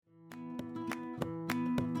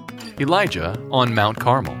Elijah on Mount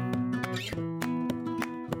Carmel.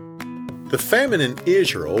 The famine in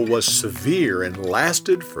Israel was severe and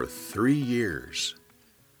lasted for 3 years.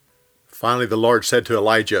 Finally, the Lord said to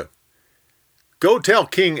Elijah, "Go tell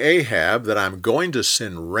King Ahab that I'm going to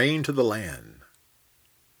send rain to the land."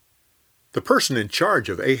 The person in charge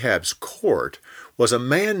of Ahab's court was a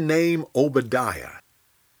man named Obadiah.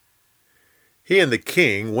 He and the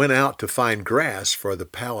king went out to find grass for the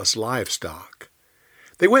palace livestock.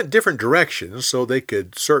 They went different directions so they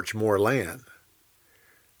could search more land.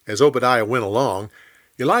 As Obadiah went along,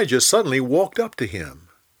 Elijah suddenly walked up to him.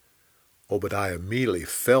 Obadiah immediately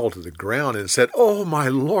fell to the ground and said, "Oh, my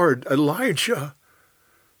Lord, Elijah."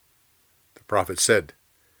 The prophet said,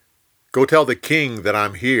 "Go tell the king that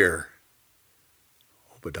I'm here."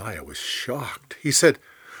 Obadiah was shocked. He said,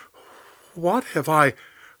 What have I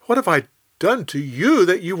done to you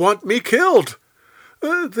that you want me killed?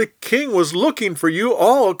 The king was looking for you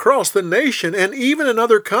all across the nation and even in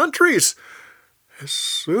other countries. As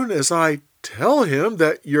soon as I tell him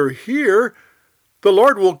that you're here, the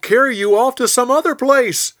Lord will carry you off to some other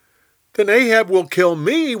place. Then Ahab will kill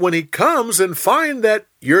me when he comes and find that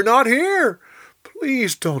you're not here.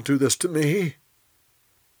 Please don't do this to me."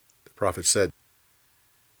 The prophet said,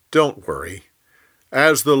 "Don't worry.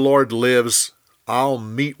 As the Lord lives, I'll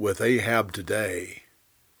meet with Ahab today."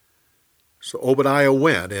 So Obadiah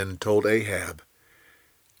went and told Ahab.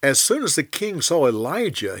 As soon as the king saw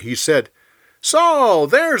Elijah, he said, "So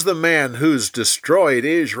there's the man who's destroyed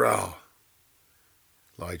Israel."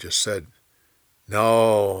 Elijah said,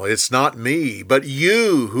 "No, it's not me, but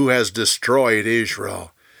you who has destroyed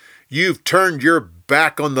Israel. You've turned your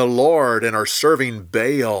back on the Lord and are serving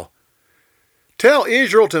Baal. Tell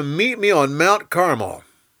Israel to meet me on Mount Carmel.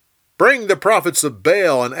 Bring the prophets of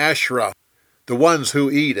Baal and Asherah, the ones who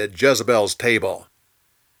eat at Jezebel's table."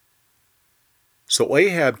 So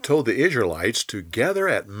Ahab told the Israelites to gather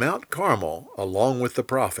at Mount Carmel along with the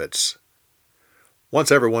prophets.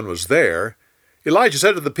 Once everyone was there, Elijah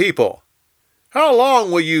said to the people, "How long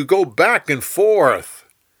will you go back and forth?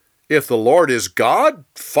 If the Lord is God,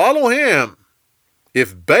 follow him.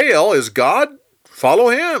 If Baal is God, follow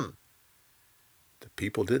him." The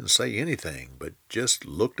people didn't say anything, but just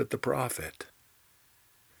looked at the prophet.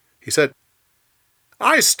 He said,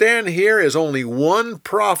 "I stand here as only one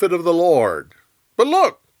prophet of the Lord. But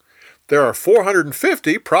look, there are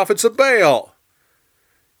 450 prophets of Baal.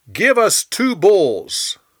 Give us 2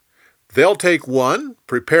 bulls. They'll take one,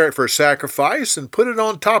 prepare it for sacrifice, and put it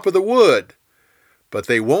on top of the wood. But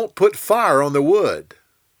they won't put fire on the wood.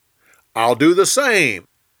 I'll do the same.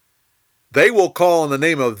 They will call on the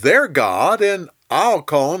name of their God, and I'll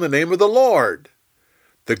call on the name of the Lord.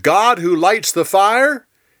 The God who lights the fire,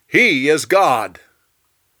 he is God."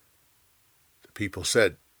 The people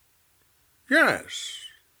said, "Yes,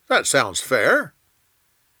 that sounds fair."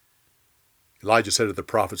 Elijah said to the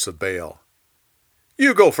prophets of Baal,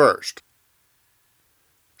 "You go first."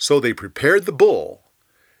 So they prepared the bull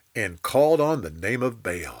and called on the name of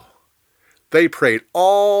Baal. They prayed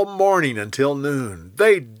all morning until noon.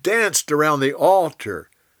 They danced around the altar,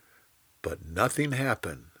 but nothing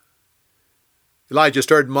happened. Elijah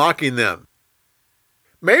started mocking them.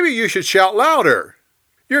 "Maybe you should shout louder.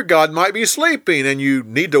 Your God might be sleeping and you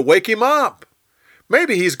need to wake him up.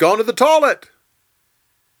 Maybe he's gone to the toilet."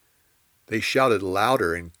 They shouted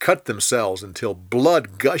louder and cut themselves until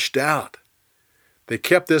blood gushed out. They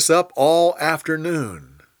kept this up all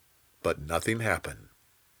afternoon, but nothing happened.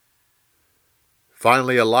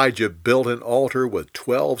 Finally, Elijah built an altar with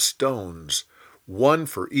 12 stones, one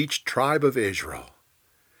for each tribe of Israel.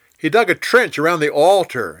 He dug a trench around the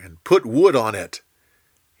altar and put wood on it.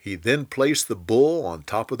 He then placed the bull on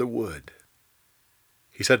top of the wood.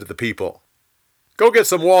 He said to the people, "Go get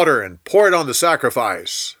some water and pour it on the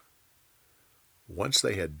sacrifice." Once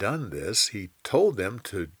they had done this, he told them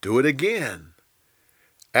to do it again.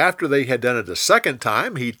 After they had done it a second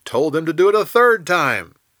time, he told them to do it a third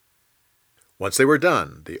time. Once they were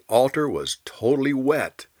done, the altar was totally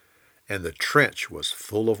wet, and the trench was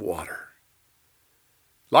full of water.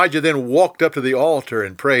 Elijah then walked up to the altar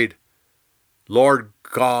and prayed, "Lord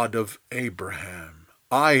God of Abraham,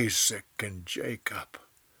 Isaac, and Jacob,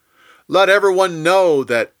 let everyone know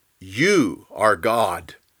that you are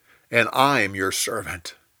God, and I am your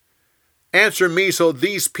servant. Answer me so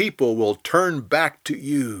these people will turn back to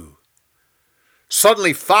you."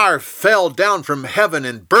 Suddenly fire fell down from heaven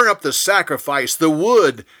and burned up the sacrifice, the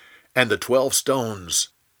wood, and the 12 stones.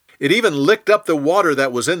 It even licked up the water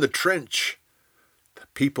that was in the trench. The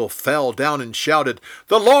people fell down and shouted,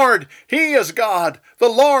 "The Lord, he is God! The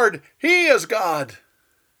Lord, he is God!"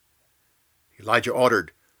 Elijah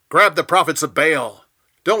ordered, "Grab the prophets of Baal.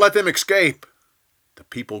 Don't let them escape." The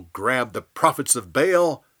people grabbed the prophets of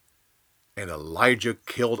Baal, and Elijah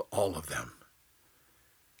killed all of them.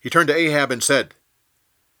 He turned to Ahab and said,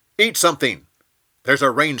 "Eat something. There's a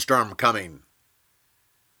rainstorm coming."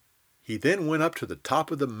 He then went up to the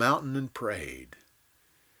top of the mountain and prayed.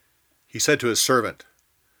 He said to his servant,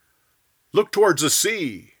 "Look towards the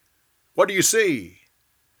sea. What do you see?"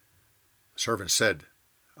 The servant said,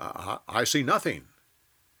 I see nothing."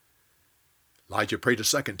 Elijah prayed a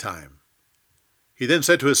second time. He then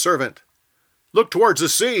said to his servant, "Look towards the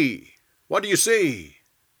sea. What do you see?"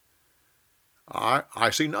 I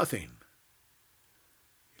see nothing."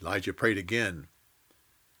 Elijah prayed again,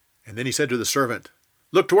 and then he said to the servant,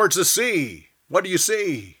 "Look towards the sea. What do you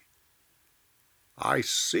see?" "I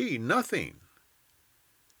see nothing."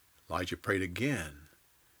 Elijah prayed again,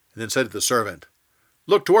 and then said to the servant,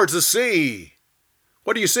 "Look towards the sea.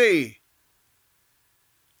 What do you see?"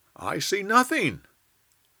 "I see nothing."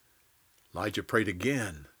 Elijah prayed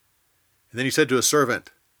again, and then he said to his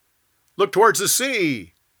servant, "Look towards the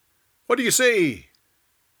sea. What do you see?"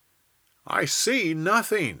 "I see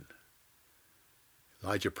nothing."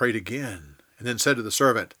 Elijah prayed again, and then said to the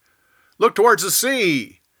servant, "Look towards the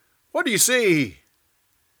sea. What do you see?"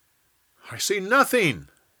 "I see nothing."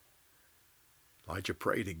 Elijah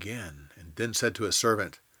prayed again, and then said to his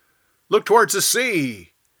servant, "Look towards the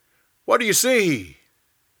sea. What do you see?"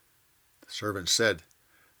 The servant said,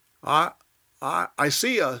 I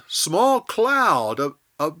see a small cloud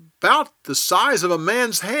about the size of a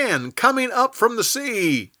man's hand coming up from the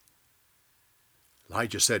sea."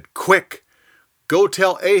 Elijah said, "Quick, go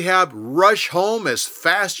tell Ahab, rush home as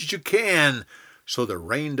fast as you can so the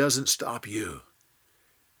rain doesn't stop you."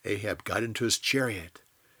 Ahab got into his chariot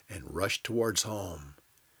and rushed towards home.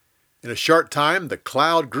 In a short time, the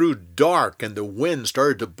cloud grew dark and the wind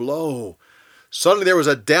started to blow. Suddenly there was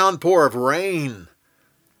a downpour of rain.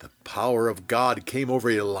 The power of God came over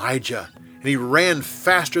Elijah, and he ran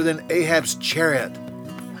faster than Ahab's chariot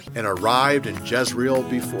and arrived in Jezreel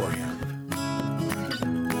before him.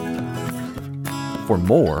 For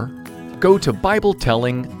more, go to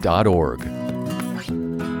BibleTelling.org.